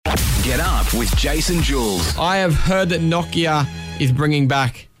Get up with Jase and Juelz. I have heard that Nokia is bringing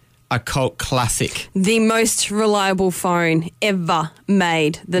back a cult classic. The most reliable phone ever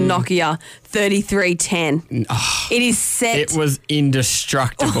made, the Nokia 3310. Oh, it is set. it was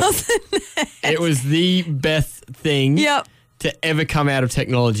indestructible. Wasn't it? It was the best thing to ever come out of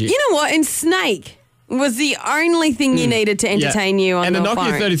technology. You know what? And Snake was the only thing you needed to entertain you on and your the Nokia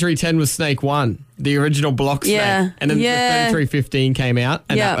phone. 3310 was Snake 1, the original block Snake. And then the 3315 came out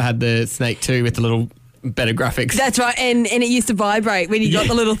and that had the Snake 2 with the little better graphics. That's right. And it used to vibrate when you got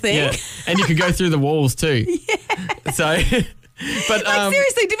the little thing. Yeah. And you could go through the walls too. So... But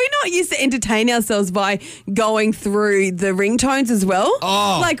seriously, did we not used to entertain ourselves by going through the ringtones as well?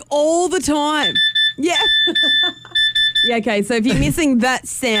 Oh. Like all the time. Yeah. Yeah, okay, so if you're missing that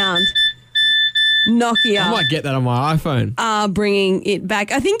sound, Nokia I might get that on my iPhone. are bringing it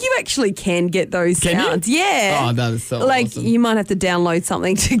back. I think you actually can get those sounds. You? Yeah. Oh, that is so like awesome. you might have to download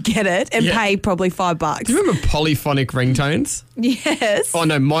something to get it and pay probably $5. Do you remember polyphonic ringtones? Yes. Oh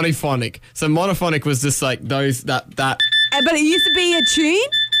no, monophonic. So monophonic was just like those that. But it used to be a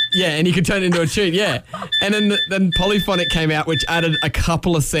tune? Yeah, and you could turn it into a tune, And then polyphonic came out, which added a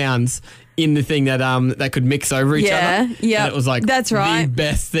couple of sounds in the thing that could mix over each other. Yeah, And it was like that's right. the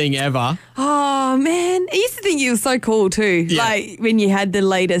best thing ever. Oh, man. I used to think you were so cool too. Yeah. Like when you had the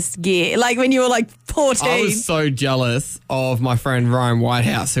latest gear. Like when you were like 14. I was so jealous of my friend Ryan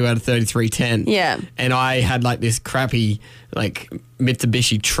Whitehouse who had a 3310. Yeah. And I had like this crappy like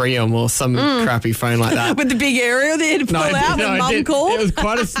Mitsubishi Triumph or some crappy phone like that. With the big aerial that you had to pull out when mum called? It was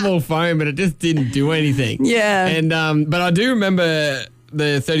quite a small phone, but it just didn't do anything. Yeah. And but I do remember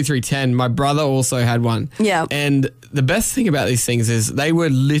the 3310. My brother also had one. Yeah. And the best thing about these things is they were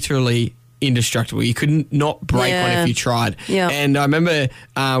literally indestructible. You couldn't not break one if you tried. Yeah. And I remember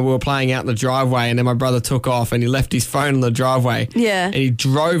we were playing out in the driveway and then my brother took off and he left his phone in the driveway. Yeah. And he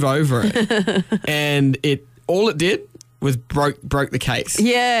drove over it. And all it did was broke the case.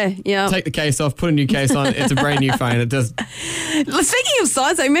 Yeah. Take the case off, put a new case on. It's a brand new phone. It does. Speaking of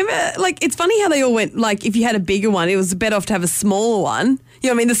size, I remember, like, it's funny how they all went, like, if you had a bigger one, it was better off to have a smaller one. You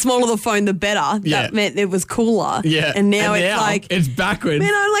know what I mean? The smaller the phone, the better. Yeah. That meant it was cooler. Yeah. And now it's like... it's backwards.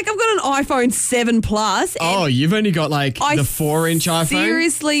 Man, I've got an iPhone 7 Plus. Oh, you've only got, like, the 4-inch iPhone? I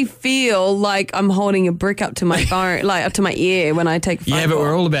seriously feel like I'm holding a brick up to my phone, like, up to my ear when I take a phone Yeah, but call.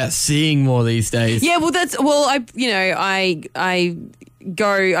 we're all about seeing more these days. Yeah,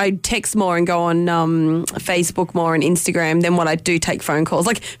 I text more and go on Facebook more and Instagram than what I do take phone calls.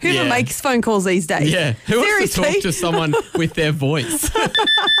 Like, who even makes phone calls these days? Yeah. Who wants to Seriously? talk to someone with their voice?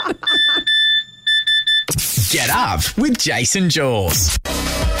 Get up with Jase and Juelz.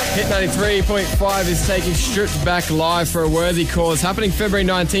 Hit 93.5 is taking Stripped Back live for a worthy cause. Happening February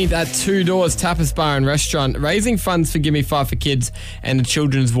 19th at Two Doors Tapas Bar and Restaurant. Raising funds for Give Me 5 for Kids and the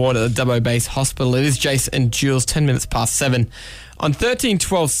Children's Ward at the Dubbo Base Hospital. It is Jase and Juelz, 10 minutes past 7. On 13,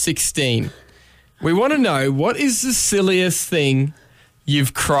 12, 16, we want to know what is the silliest thing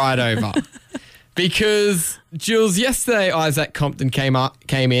you've cried over? Because, Juelz, yesterday Isaac Compton came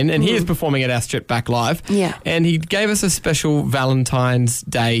in and he is performing at our Strip Back Live. Yeah. And he gave us a special Valentine's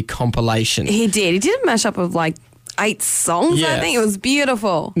Day compilation. He did. He did a mashup of like 8 songs, Yes. I think. It was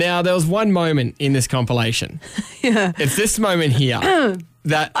beautiful. Now, there was one moment in this compilation. Yeah. It's this moment here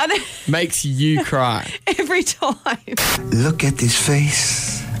that makes you cry. Every time. Look at this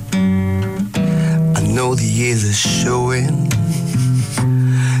face. I know the years are showing.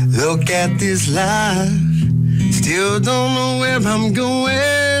 Look at this life. Still don't know where I'm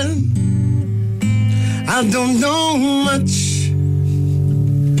going. I don't know much,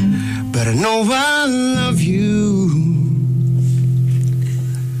 but I know I love you.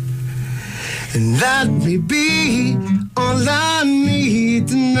 And that may be all I need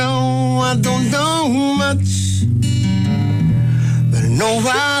to know. I don't know much, but I know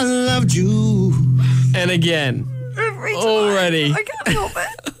I loved you. And again, Every time. already. I can't help it.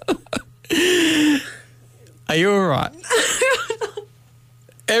 Are you all right?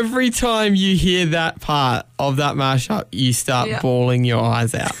 Every time you hear that part of that mashup, you start bawling your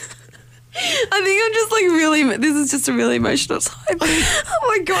eyes out. I think I'm just like this is just a really emotional time.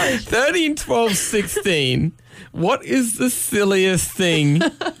 Oh my gosh. 13, 12, 16. What is the silliest thing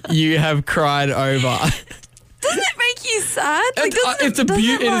you have cried over? Doesn't it make you sad? Like, It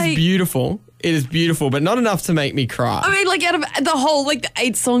is beautiful. It is beautiful, but not enough to make me cry. I mean, like out of the whole, like the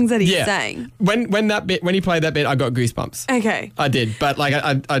 8 songs that he sang. When he played that bit, I got goosebumps. Okay. I did, but like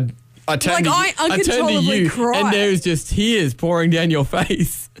I turned Like, to I you, uncontrollably and cried. there was just tears pouring down your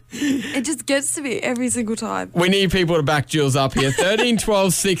face. It just gets to me every single time. We need people to back Juelz up here. 13,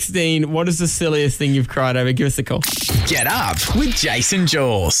 12, 16. What is the silliest thing you've cried over? Give us a call. Get up with Jase and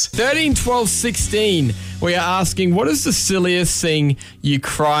Juelz. 13, 12, 16. We are asking, what is the silliest thing you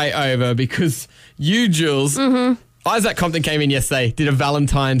cry over? Because you, Juelz, Isaac Compton came in yesterday, did a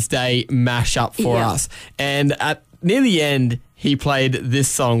Valentine's Day mashup for us. And near the end, he played this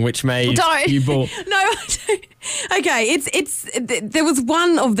song, which made you bawl. No, I don't. Okay, there was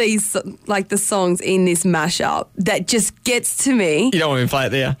one of these, like the songs in this mashup that just gets to me. You don't want me to play it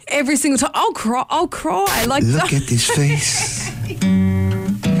there? Every single time. I'll cry. Like, Look at this face.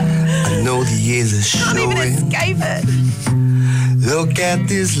 I know the years are can't even showing. escape it. Look at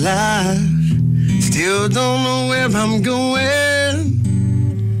this life. Still don't know where I'm going.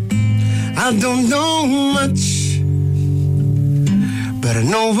 I don't know much, but I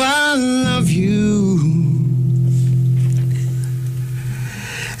know I love you.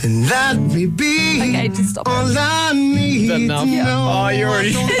 And that may be Okay, just stop all it. I need to enough? know. Oh, you already-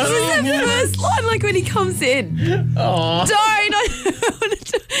 This is the first line, like when he comes in. Oh.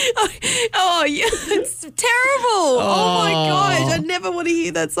 Oh, yeah, it's terrible. Oh my gosh, I never want to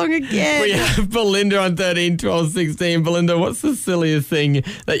hear that song again. We have Belinda on 13, 12, 16. Belinda, what's the silliest thing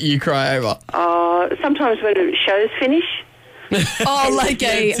that you cry over? Sometimes when shows finish. Oh, like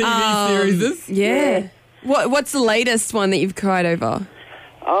a TV series? Yeah. What's the latest one that you've cried over?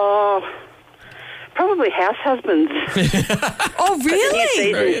 Oh, probably House Husbands. Oh, The new really?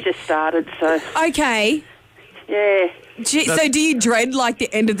 season's just started, so Okay. yeah. So do you dread like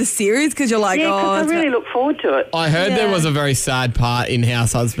the end of the series because you're like, Yeah, oh, because I it's really look forward to it. I heard there Yeah. was a very sad part in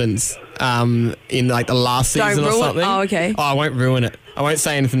House Husbands in like the last Don't season or ruin- something. oh, okay. Oh, I won't ruin it. I won't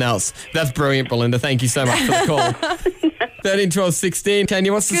say anything else. That's brilliant, Belinda. Thank you so much for the call. 13, 12, 16.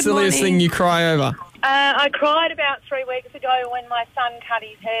 Tanya, what's the Good silliest morning. thing you cry over? I cried about 3 weeks ago when my son cut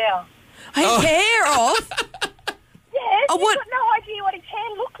his hair. His hair off. Yes, Oh, you've what- got no idea what his hair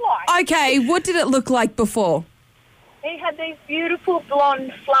looked like. Okay, what did it look like before? He had these beautiful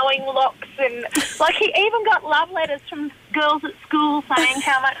blonde flowing locks and like he even got love letters from girls at school saying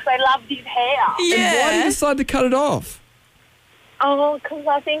how much they loved his hair. And why did you decide to cut it off? Oh, because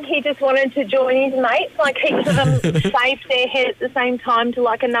I think he just wanted to join his mates. Like heaps of them saved their hair at the same time to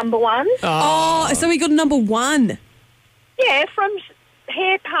like a number one. Oh, so he got number one. Yeah, from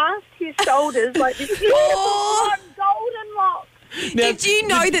hair past his shoulders, like this beautiful blonde golden lock. Now, Did you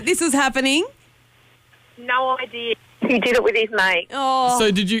know that this was happening? No idea. He did it with his mate. Oh,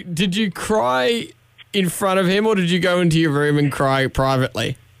 So did you cry in front of him or did you go into your room and cry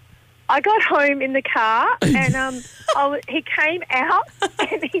privately? I got home in the car and he came out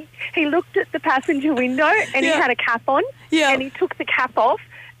and he looked at the passenger window and he Yeah. had a cap on Yeah. and he took the cap off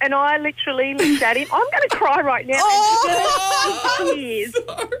and I literally looked at him. I'm going to cry right now. Oh, And he burst into tears.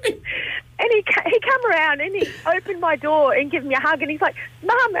 Sorry. And he come around and he opened my door and gave me a hug and he's like,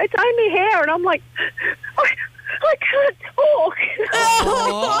 Mum, it's only hair. And I'm like, I can't talk.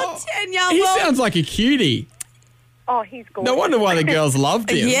 oh, Tanya. He well, sounds like a cutie. Oh, he's gorgeous. No wonder why the girls loved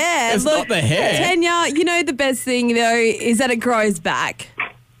him. yeah, It's look, not the hair. Tanya, you know the best thing though is that it grows back.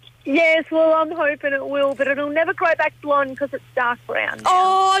 Yes, well, I'm hoping it will, but it'll never grow back blonde because it's dark brown.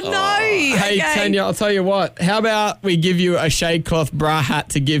 Oh no! Hey, Okay. Tanya, I'll tell you what. How about we give you a shade cloth bra hat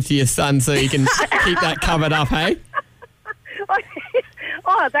to give to your son so you can keep that covered up, hey?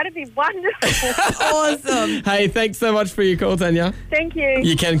 Oh, that'd be wonderful. Awesome. Hey, thanks so much for your call, Tanya. Thank you.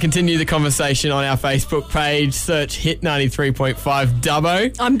 You can continue the conversation on our Facebook page. Search Hit 93.5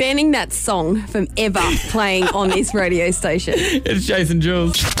 Dubbo. I'm banning that song from ever playing on this radio station. It's Jason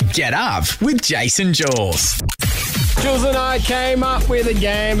Juelz. Get up with Jase and Juelz. Juelz and I came up with a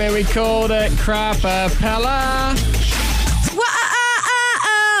game and we called it Crapapella.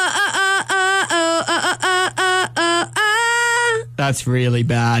 That's really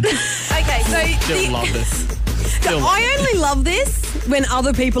bad. Okay, so Still love this. Still love I only love this when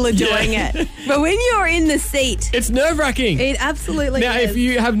other people are doing Yeah. it. But when you're in the seat, It's nerve-wracking. it absolutely Now, is. if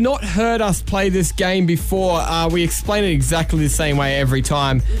you have not heard us play this game before, we explain it exactly the same way every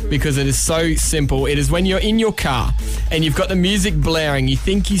time because it is so simple. It is when you're in your car and you've got the music blaring, you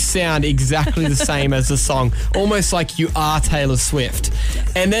think you sound exactly the same as the song, almost like you are Taylor Swift.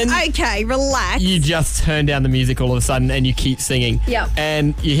 And then Okay, relax. you just turn down the music all of a sudden and you keep singing. Yep.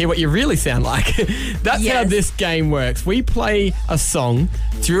 And you hear what you really sound like. That's how Yes. this game works. We play a song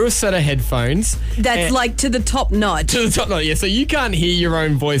through a set of headphones. That's and- like to the top notch. to the top note, yeah. So you can't hear your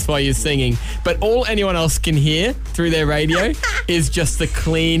own voice while you're singing, but all anyone else can hear through their radio is just the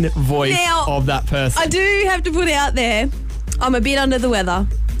clean voice Now, of that person. I do have to put out there, I'm a bit under the weather.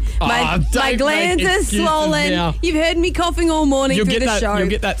 My don't glands make are excuses swollen. now. You've heard me coughing all morning through the show. You'll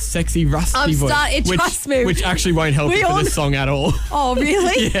get that sexy rusty voice. Trust me. Which actually won't help you for this song at all. Oh,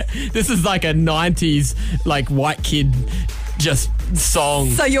 really? Yeah, this is like a 90s like white kid just song.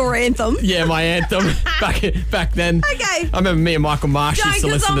 So your anthem? Yeah, my anthem back then. Okay. I remember me and Michael Marsh used to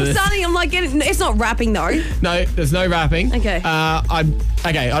listen to this. I'm like getting. It's not rapping though. No, there's no rapping. Okay.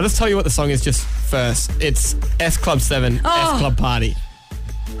 I'll just tell you what the song is just first. It's S Club 7, S Club Party.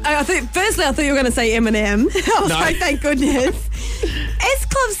 I thought you were going to say Eminem. I was like, thank goodness. S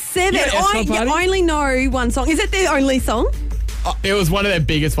Club 7. Yeah, S Club Party. You only know one song. Is it their only song? It was one of their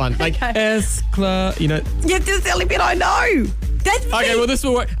biggest ones. Like Okay. S Club, you know. Yeah, that's the only bit I know. That's Okay, well this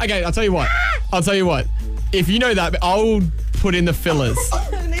will work. Okay, I'll tell you what. If you know that, I'll put in the fillers.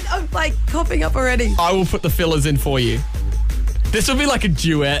 I'm like coughing up already. I will put the fillers in for you. This will be like a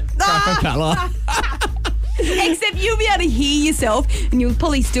duet, Crapapella. Except you'll be able to hear yourself and you'll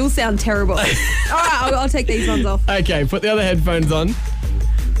probably still sound terrible. All right, I'll take these ones off. Okay, put the other headphones on.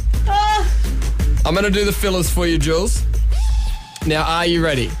 I'm going to do the fillers for you, Juelz. Now, are you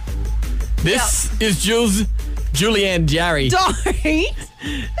ready? This is Julianne Jarry Don't.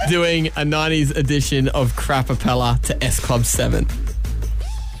 doing a 90s edition of Crapapella to S Club 7.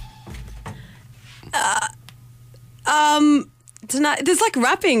 Tonight, there's like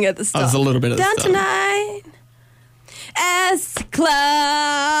rapping at the start. There's a little bit at the Down start. tonight. S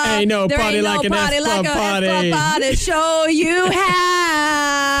Club. Ain't no There party ain't like no an party S Club like party. a S Club party. Show you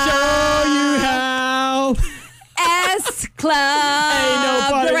how. Show you how. S Club. Ain't no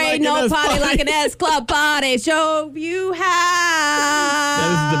party there like ain't no an S party party. like an S Club party. Show you how. Now,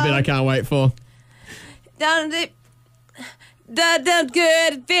 this is the bit I can't wait for. Down the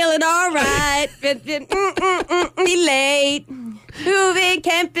good, feeling all right. Be late. Moving,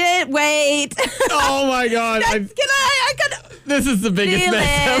 can't wait. Oh my God. I could This is the biggest mess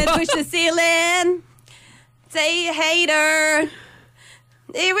ceiling, ever. push the ceiling. Say you hater.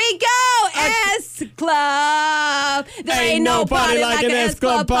 Here we go, S Club. There ain't no party like an S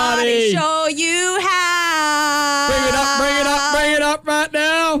Club party. Show you how. Bring it up right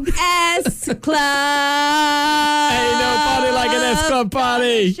now. S Club. Ain't no party like an S Club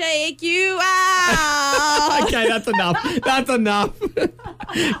party. Shake you out. Okay, that's enough.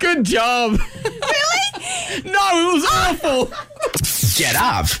 Good job. Really? No, it was awful. Get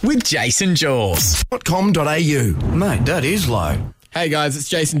up with Jase and Juelz. .com.au. Mate, that is low. Hey guys, it's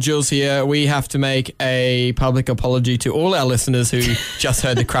Jase and Juelz here. We have to make a public apology to all our listeners who just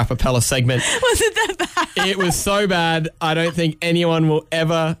heard the Crapapella segment. Was it that bad? It was so bad, I don't think anyone will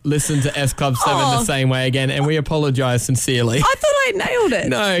ever listen to S Club 7 the same way again, and we apologise sincerely. I thought I nailed it.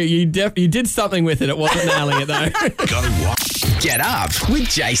 No, you did something with it. It wasn't nailing it though. Go watch. Get up with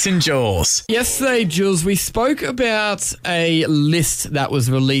Jase and Juelz. Yesterday, Juelz, we spoke about a list that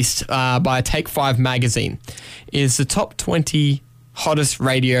was released by Take 5 magazine. It's the top 20 hottest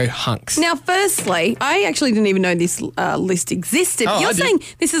radio hunks. Now, firstly, I actually didn't even know this list existed. Oh, You're I did. saying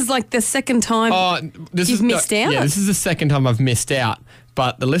this is like the second time you've missed out? Yeah, this is the second time I've missed out,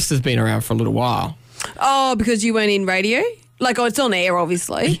 but the list has been around for a little while. Oh, because you weren't in radio? Like, it's on air,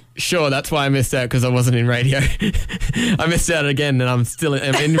 obviously. Sure, that's why I missed out, because I wasn't in radio. I missed out again, and I'm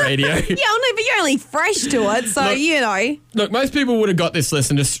in radio. Yeah, I know, but you're only fresh to it, so, Look- you know. Look, most people would have got this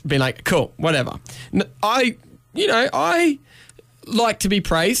list and just been like, cool, whatever. I like to be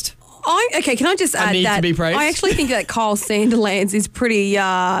praised. Okay, can I just add need that to be praised. I actually think that Kyle Sandilands is pretty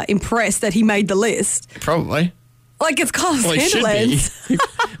impressed that he made the list. Probably. Like, it's Kyle Well, he should Sandilands. be.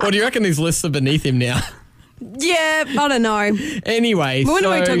 Or do you reckon these lists are beneath him now? Yeah, I don't know. Anyway, But when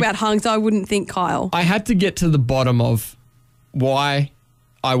we so talk about hunks, I wouldn't think Kyle. I had to get to the bottom of why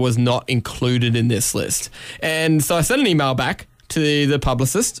I was not included in this list. And so I sent an email back to the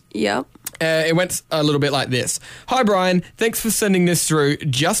publicist. Yep. It went a little bit like this. Hi, Brian. Thanks for sending this through.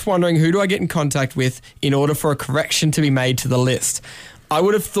 Just wondering, who do I get in contact with in order for a correction to be made to the list? I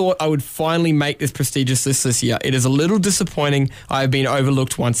would have thought I would finally make this prestigious list this year. It is a little disappointing I have been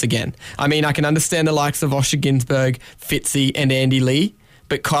overlooked once again. I mean, I can understand the likes of Osher Ginsberg, Fitzy, and Andy Lee,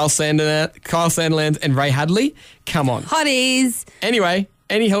 but Kyle Sandilands and Ray Hadley? Come on. Hotties. Anyway,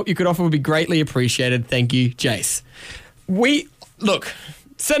 any help you could offer would be greatly appreciated. Thank you, Jase.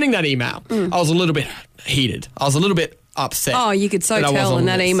 Sending that email, I was a little bit heated. I was a little bit upset. Oh, you could so that I was tell on in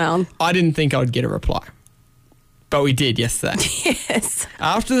the that list. email. I didn't think I would get a reply. But we did yesterday. Yes.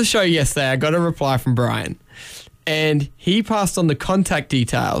 After the show yesterday, I got a reply from Brian, and he passed on the contact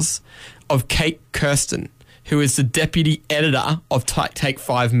details of Kate Kirsten, who is the deputy editor of Take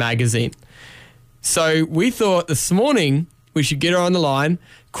 5 magazine. So we thought this morning we should get her on the line,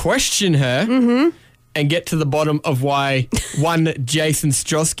 question her, and get to the bottom of why one Jason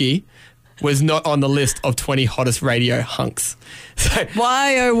Strosky was not on the list of 20 hottest radio hunks. So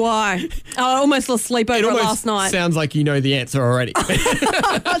Why, oh, why? I almost lost sleep over it last night. sounds like you know the answer already.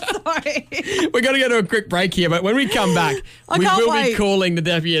 Sorry. We're going to go to a quick break here, but when we come back, we can't will wait. be calling the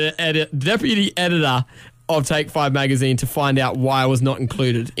deputy editor of Take 5 magazine to find out why I was not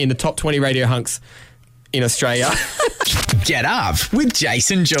included in the top 20 radio hunks in Australia. Get up with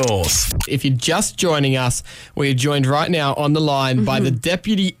Jase and Juelz. If you're just joining us, we're joined right now on the line by the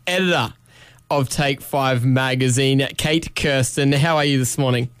deputy editor of Take 5 magazine, Kate Kirsten. How are you this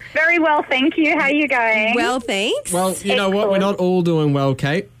morning? Very well, thank you. How are you going? Well, thanks. Well, you know what? We're not all doing well,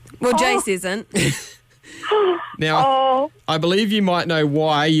 Kate. Well, Jase isn't. Now, I believe you might know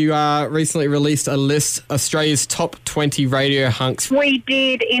why. You recently released a list, Australia's top 20 radio hunks. We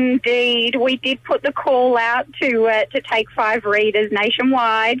did indeed. We did put the call out to Take 5 readers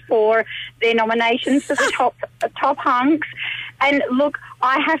nationwide for their nominations for the top hunks. And look,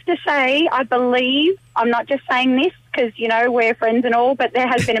 I have to say, I believe, I'm not just saying this because, you know, we're friends and all, but there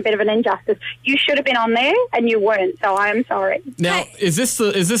has been a bit of an injustice. You should have been on there and you weren't, so I am sorry. Now, is this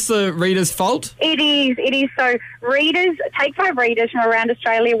the reader's fault? It is. So readers, Take 5 readers from around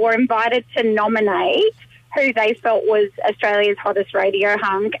Australia were invited to nominate who they felt was Australia's hottest radio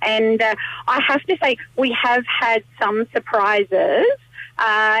hunk. And I have to say, we have had some surprises.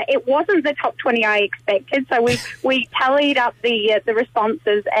 It wasn't the top 20 I expected, so we tallied up the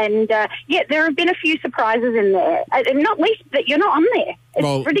responses, and there have been a few surprises in there. And not least that you're not on there.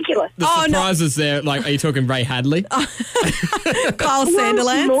 It's ridiculous. The surprises there, like, are you talking Ray Hadley? Kyle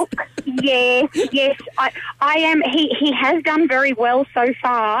Sanderland? Look, yes, I am. He has done very well so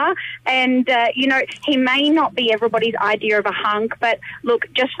far, and he may not be everybody's idea of a hunk, but look,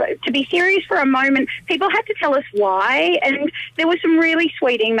 just to be serious for a moment, people had to tell us why, and there were some really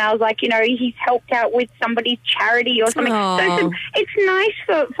sweet emails like, he's helped out with somebody's charity or something. Aww. So it's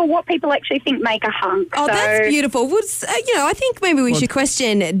nice for what people actually think make a hunk. Oh, so, that's beautiful. Well, I think maybe we should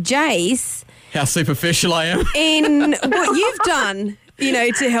question Jase How superficial I am. in what you've done,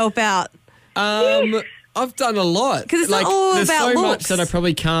 to help out. I've done a lot. 'Cause it's not all there's about so much looks. that I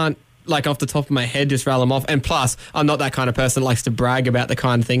probably can't, off the top of my head, just rattle them off. And plus, I'm not that kind of person that likes to brag about the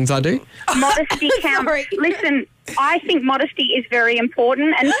kind of things I do. Modesty counts. Sorry. Listen, I think modesty is very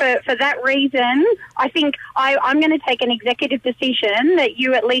important, and for that reason, I think I'm going to take an executive decision that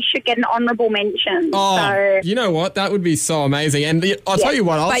you at least should get an honourable mention. Oh, So, you know what? That would be so amazing. And I'll tell you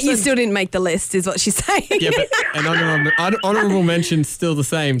what. But you still didn't make the list, is what she's saying. Yeah, but an honourable mention's still the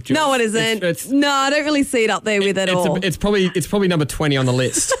same. Jules. No, it isn't. No, I don't really see it up there with it all. It's probably number 20 on the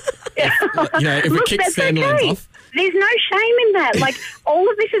list. If we look, kick that's Sandlands okay. off. There's no shame in that. All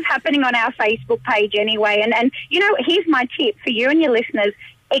of this is happening on our Facebook page anyway. And here's my tip for you and your listeners.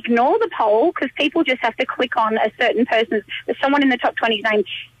 Ignore the poll because people just have to click on a certain person's, someone in the top 20's name.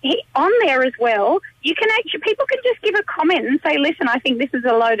 On there as well, people can just give a comment and say, listen, I think this is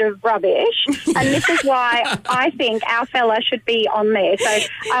a load of rubbish and this is why I think our fella should be on there.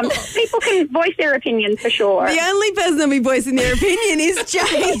 So people can voice their opinion for sure. The only person that'll be voicing their opinion is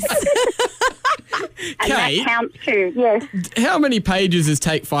Jase. And Kate, that counts too, yes. how many pages is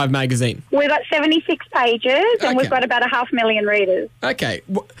Take 5 magazine? We've got 76 pages and Okay. we've got about 500,000 readers. Okay.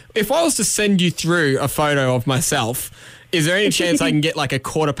 If I was to send you through a photo of myself, is there any chance I can get a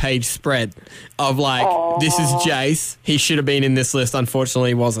quarter-page spread of this is Jase, he should have been in this list, unfortunately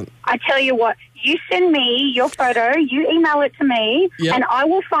he wasn't? I tell you what, you send me your photo, you email it to me, Yep. and I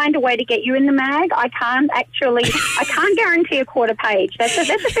will find a way to get you in the mag. I can't guarantee a quarter page. That's a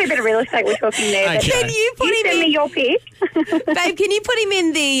fair bit of real estate we're talking there. But Okay. Can you put you him send me in, your pic. babe? Can you put him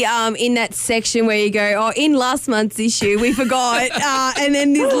in the in that section where you go, in last month's issue we forgot, and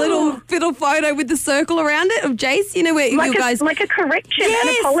then this little photo with the circle around it of Jase, where you guys. Like a correction, Yes.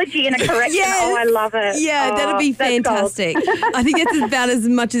 an apology and a correction. Yes. Oh, I love it. Yeah, that'd be that's gold. fantastic. I think that's about as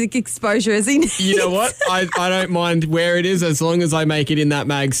much as exposure as he needs. You know what? I don't mind where it is as long as I make it in that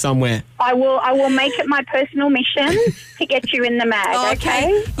mag somewhere. I will make it my personal mission to get you in the mag,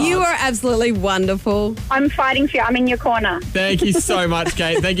 okay? You are absolutely wonderful. I'm fighting for you. I'm in your corner. Thank you so much,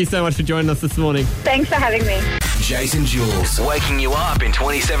 Kate. Thank you so much for joining us this morning. Thanks for having me. Jase and Juelz, waking you up in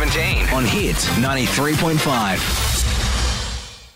 2017 on Hit 93.5.